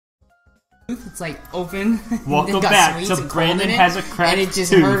It's like open. Welcome back to Brandon Has a Cracked And it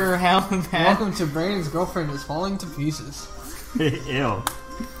just Tooth. hurt her hell bad. Welcome to Brandon's girlfriend is falling to pieces. Ew.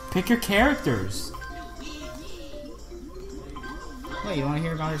 Pick your characters. Wait, you want to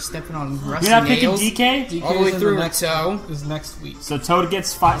hear about her stepping on rusty You're not picking nails? DK? All the way through next, so. is next week. So Toad gets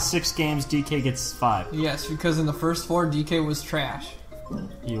 6 games, DK gets 5. Yes, because in the first 4, DK was trash.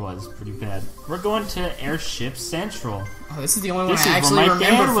 He was pretty bad. We're going to Airship Central. Oh, this is the only one This I is where actually my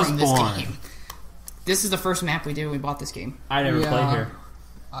remember dad was from this born. game. This is the first map we did when we bought this game. I never played here.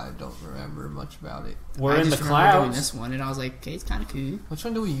 I don't remember much about it. We're I in the just remember doing clouds. this one, and I was like, okay, it's kind of cool. Which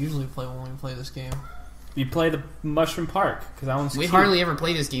one do we usually play when we play this game? You play the Mushroom Park because that one's We cute. hardly ever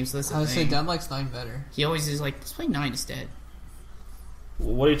play this game, so that's the I would say thing. Dad likes 9 better. He always is like, let's play 9 instead.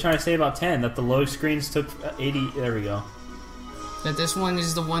 What are you trying to say about 10? That the load screens took 80. There we go. That this one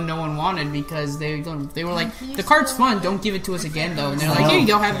is the one no one wanted because they were like, the card's fun, don't give it to us again though. And they're like, here you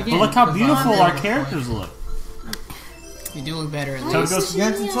go, have it again. But look how beautiful our characters look. You do look better at Toad least.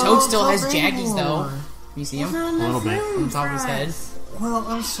 goes Toad still has Jaggies though. You see him? a little bit. On top of his head. Well,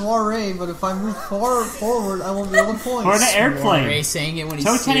 I'm soiree, but if I move far forward, I won't be able to point. We're in an Ray airplane. saying it when he's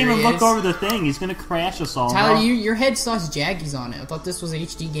Toad can't even serious. look over the thing. He's gonna crash us all. Tyler, Huh? your head still has Jaggies on it. I thought this was an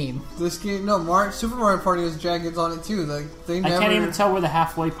HD game. This game, no, Super Mario Party has Jaggeds on it too. Like they I never. can't even tell where the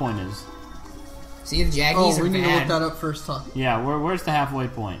halfway point is. See, the Jaggies Oh, are we need to look bad. that up first, huh? Yeah, where's the halfway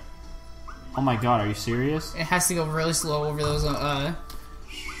point? Oh my god, are you serious? It has to go really slow over those,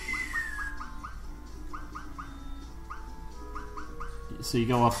 So you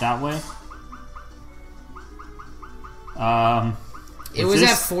go up that way? It was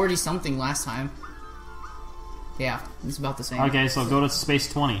at 40 something last time. Yeah, it's about the same. Okay, so go to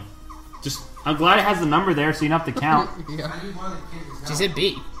space 20. I'm glad it has the number there so you don't have to count. Yeah. Just hit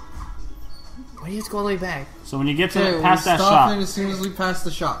B. Why do you have to go all the way back? So when you get Okay, to past we're that stopping shop, as soon as we pass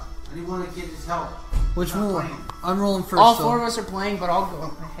the shop. I didn't want to get his help. Which one? I'm rolling first. All so. 4 of us are playing, but I'll go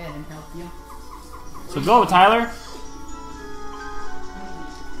ahead and help you. so go, Tyler.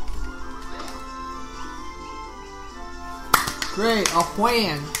 Great, a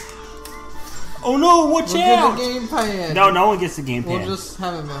plan. Oh no, watch We'll get out! the game pad. No, no one gets the game We'll pad. just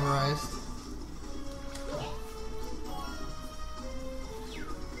have it memorized.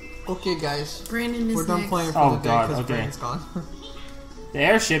 Okay, guys. Brandon is We're done next. playing for Oh, the day God, because okay. Brandon's gone. The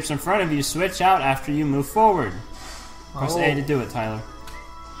airships in front of you switch out after you move forward. Press A to do it, Tyler.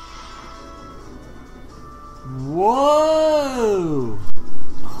 Whoa!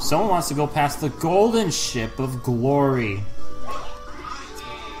 Someone wants to go past the golden ship of glory.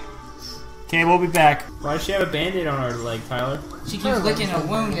 Okay, we'll be back. Why does she have a band-aid on her leg, Tyler? She keeps licking a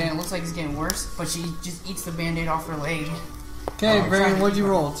wound and it looks like it's getting worse, but she just eats the band-aid off her leg. Okay, Oh, Brandon, what'd you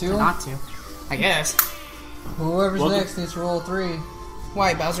roll? 2? Not to. I guess. Whoever's Welcome. next needs to roll 3.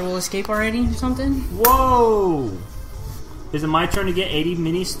 Why, Bowser will escape already or something? Whoa! Is it my turn to get 80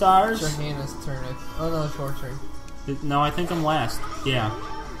 mini stars? It's your Hannah's turn. Oh no, it's your turn. No, I think I'm last. Yeah.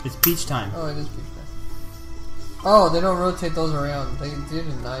 It's peach time. Oh, it is peach time. Oh, they don't rotate those around. They did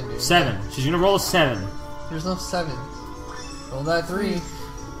in 9, dude. 7. She's gonna roll a 7. There's no 7. Roll that 3.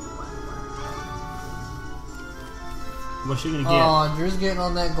 What's she gonna get? Oh, Drew's getting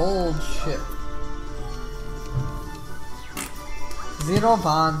on that gold ship. 0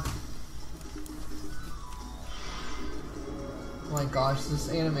 bond. Oh my gosh, this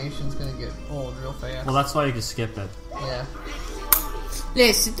animation's gonna get old real fast. Well, that's why you can skip it. Yeah.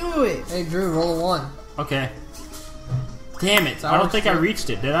 Let's do it! Hey, Drew, roll a 1. Okay. Damn it! It's I don't ours think I too. reached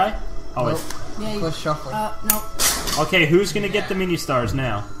it, did I? Oh, Nope. it's... Yeah, Let's shuffle. no. Okay, who's gonna get the mini stars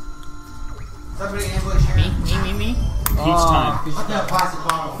now? Somebody ambush here. Me? Peach time. Peach Put that time. plastic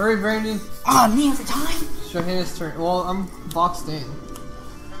bottle. Hurry, Brandon. Oh, me every time? It's your Hannah's turn. Well, I'm boxed in.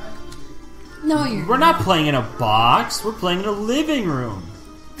 No, you're We're not playing in a box. We're playing in a living room.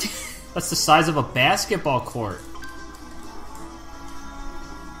 That's the size of a basketball court.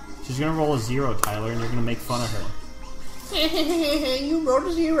 She's gonna roll a 0, Tyler, and you're gonna make fun of her. You rolled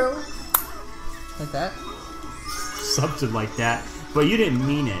a 0. Like that? Something like that. But you didn't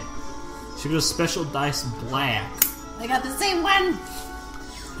mean it. She goes special dice black. I got the same one!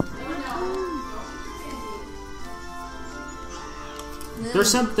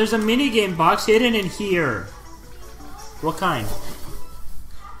 There's a mini game box hidden in here. What kind?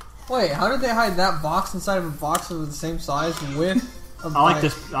 Wait, how did they hide that box inside of a box of the same size with a I like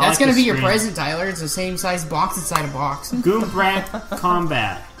dice? this. That's gonna be your present, Tyler. It's the same size box inside a box. Goombrat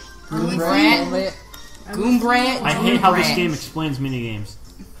Combat. Goombrat. Goombrat. I hate how this Goombrat. game explains minigames.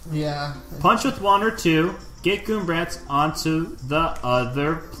 Yeah. Punch with 1 or 2. Get Goombrats onto the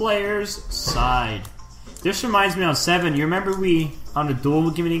other player's side. This reminds me on 7. You remember we on the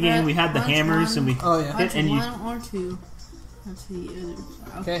dual gimmick game we had the Press hammers one. and we Oh yeah. hit and you. One or two. Let's see.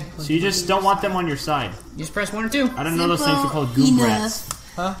 Okay. So you just don't want them on your side. You just press 1 or 2. I didn't know those things were called Simple goom enough.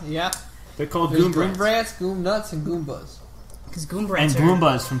 brats. Huh? Yeah. They're called There's goom Goom brats. Brats, Goom Nuts, and Goombas. Because Goom And Brats are...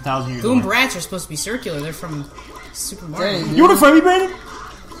 Goombas from 1,000 Years Goom Ago. Brats are supposed to be circular. They're from Super Mario. Dang, You want to fight me, Brandon?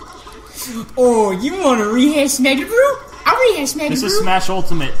 Oh, you want to rehash Mega Brew? I'll rehash Mega This Brew. is Smash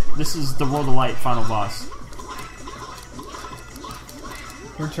Ultimate. This is the World of Light final boss.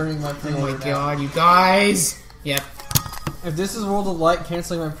 Returning my Oh pre-order my now. god, you guys. Yep. If this is World of Light,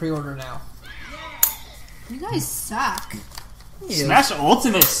 canceling my pre-order now. You guys suck. Smash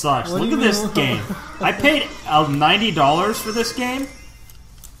Ultimate sucks. What do Look you at this mean? game. I paid $90 for this game.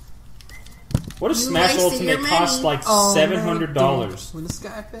 What does You Smash wasted your Ultimate cost? money. Like Oh, $700. When the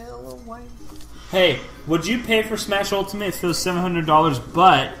sky fell away. Hey, would you pay for Smash Ultimate for those $700?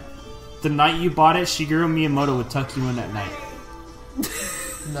 But the night you bought it, Shigeru Miyamoto would tuck you in at night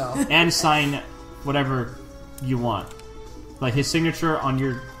No. and sign whatever you want, like his signature on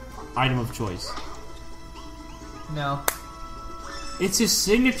your item of choice. No. It's his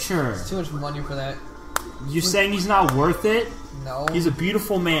signature. Too much money for that. You saying he's not worth it? No. He's a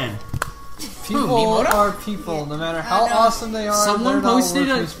beautiful man. People Miyamoto? are people. No matter how I know. awesome they are, Someone they're not posted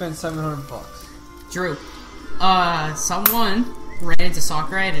worth a- you spend $700. Drew. Someone ran into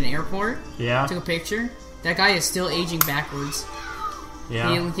Sakurai at an airport, Yeah, took a picture. That guy is still aging backwards.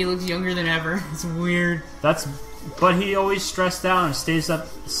 yeah. He looks younger than ever. It's weird. But he always stressed out and stays up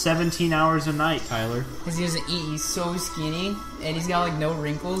 17 hours a night, Tyler. Because he doesn't eat. He's so skinny, and he's got like no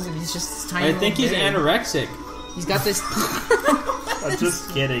wrinkles, and he's just this tiny I think he's little dude. anorexic. He's got this... I'm just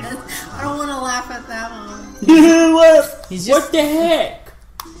kidding. I don't want to laugh at that one. What? He's just, What the heck?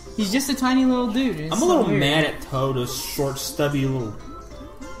 he's just a tiny little dude. It's I'm a so little weird. mad at Toad, a short, stubby little.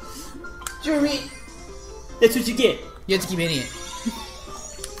 Jeremy! That's what you get. You have to keep hitting it.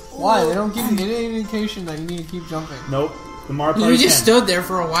 Why? They don't give you any indication that you need to keep jumping. Nope. The Mario You Party just 10. stood there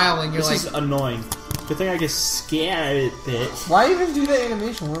for a while, and you're This like... is annoying. Good thing I get scared of it, bitch. Why even do that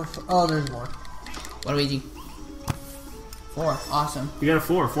animation? Oh, there's more. What do we do? 4. Awesome. You got a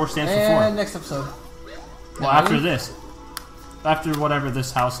 4. 4 stands for And 4. next episode. Well, after this. After whatever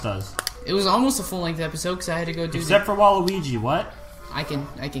this house does. It was almost a full-length episode, because I had to go do Except for Waluigi, what? I can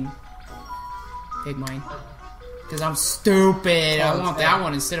pick mine. Because I'm stupid. I want that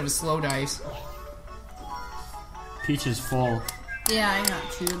one instead of a slow dice. Peach is full. Yeah, I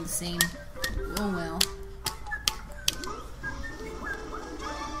got two of the same. Oh well.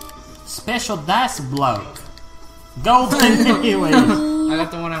 Special dice bloke. Golden anyway. I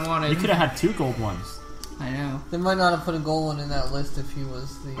got the one I wanted. You could have had 2 gold ones. I know. They might not have put a gold one in that list if he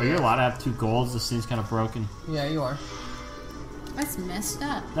was the... Are you allowed to have 2 golds? This thing's kind of broken. Yeah, you are. That's messed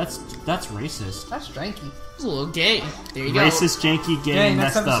up. That's racist. That's janky. It's a little gay. There you go. Racist, janky, gay, Okay,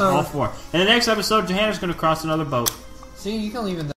 next messed up. episode. All 4. In the next episode, Johanna's going to cross another boat. See, you can leave it